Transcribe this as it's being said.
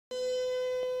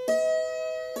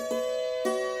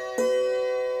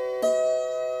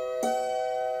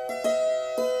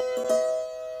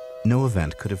No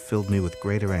event could have filled me with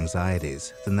greater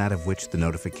anxieties than that of which the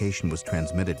notification was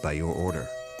transmitted by your order.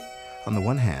 On the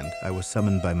one hand, I was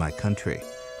summoned by my country,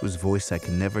 whose voice I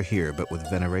can never hear but with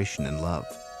veneration and love.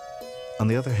 On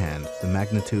the other hand, the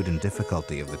magnitude and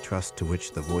difficulty of the trust to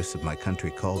which the voice of my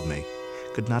country called me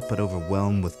could not but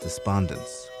overwhelm with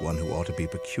despondence one who ought to be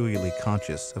peculiarly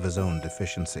conscious of his own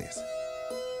deficiencies.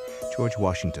 George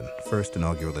Washington, First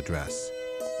Inaugural Address,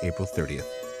 April 30th,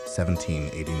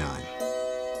 1789.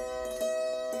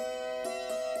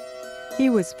 He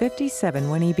was 57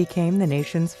 when he became the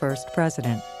nation's first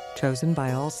president, chosen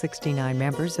by all 69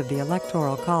 members of the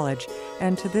Electoral College,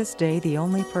 and to this day the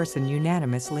only person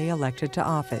unanimously elected to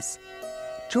office.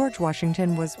 George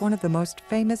Washington was one of the most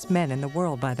famous men in the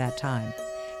world by that time.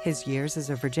 His years as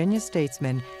a Virginia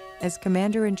statesman, as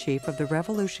Commander-in-Chief of the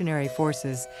Revolutionary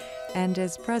Forces, and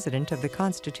as President of the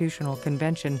Constitutional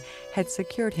Convention had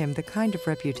secured him the kind of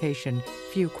reputation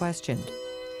few questioned.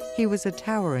 He was a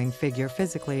towering figure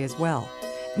physically as well,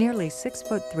 nearly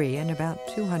 6'3" and about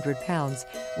 200 pounds,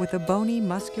 with a bony,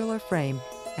 muscular frame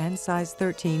and size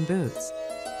 13 boots.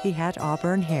 He had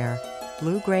auburn hair,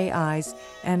 blue-gray eyes,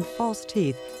 and false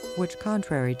teeth, which,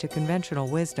 contrary to conventional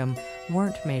wisdom,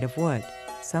 weren't made of wood.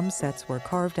 Some sets were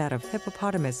carved out of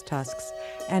hippopotamus tusks,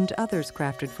 and others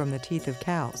crafted from the teeth of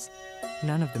cows.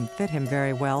 None of them fit him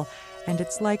very well, and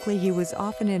it's likely he was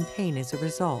often in pain as a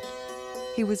result.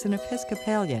 He was an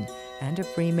Episcopalian and a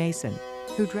Freemason,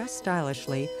 who dressed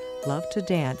stylishly, loved to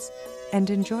dance, and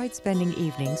enjoyed spending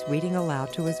evenings reading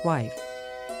aloud to his wife.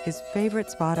 His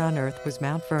favorite spot on earth was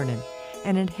Mount Vernon,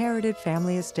 an inherited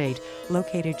family estate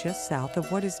located just south of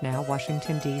what is now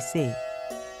Washington, D.C.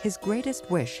 His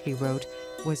greatest wish, he wrote,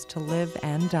 was to live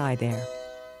and die there.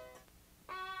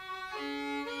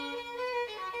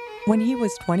 When he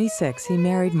was 26, he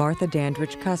married Martha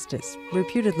Dandridge Custis,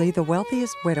 reputedly the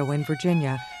wealthiest widow in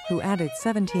Virginia, who added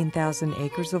 17,000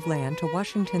 acres of land to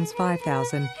Washington's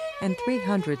 5,000 and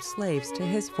 300 slaves to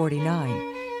his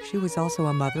 49. She was also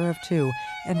a mother of two,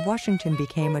 and Washington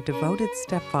became a devoted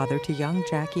stepfather to young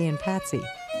Jackie and Patsy.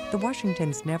 The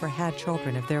Washingtons never had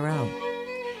children of their own.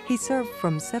 He served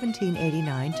from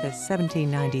 1789 to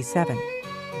 1797.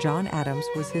 John Adams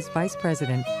was his vice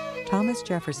president, Thomas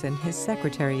Jefferson his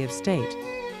Secretary of State.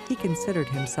 He considered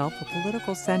himself a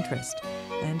political centrist,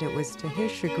 and it was to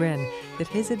his chagrin that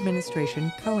his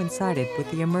administration coincided with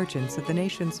the emergence of the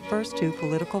nation's first two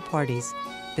political parties,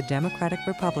 the Democratic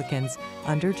Republicans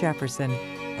under Jefferson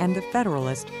and the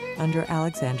Federalist under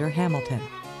Alexander Hamilton.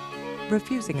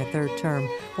 Refusing a third term,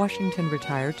 Washington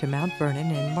retired to Mount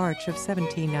Vernon in March of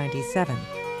 1797.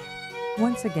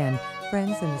 Once again,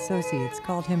 friends and associates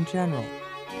called him General,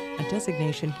 a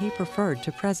designation he preferred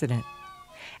to President.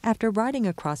 After riding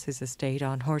across his estate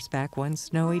on horseback one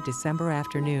snowy December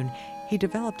afternoon, he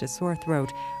developed a sore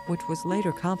throat, which was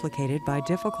later complicated by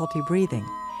difficulty breathing.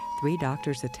 3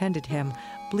 doctors attended him,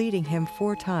 bleeding him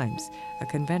 4 times, a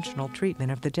conventional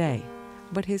treatment of the day.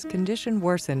 But his condition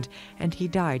worsened, and he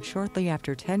died shortly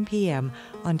after 10 p.m.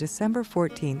 on December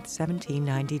 14,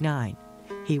 1799.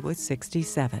 He was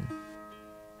 67.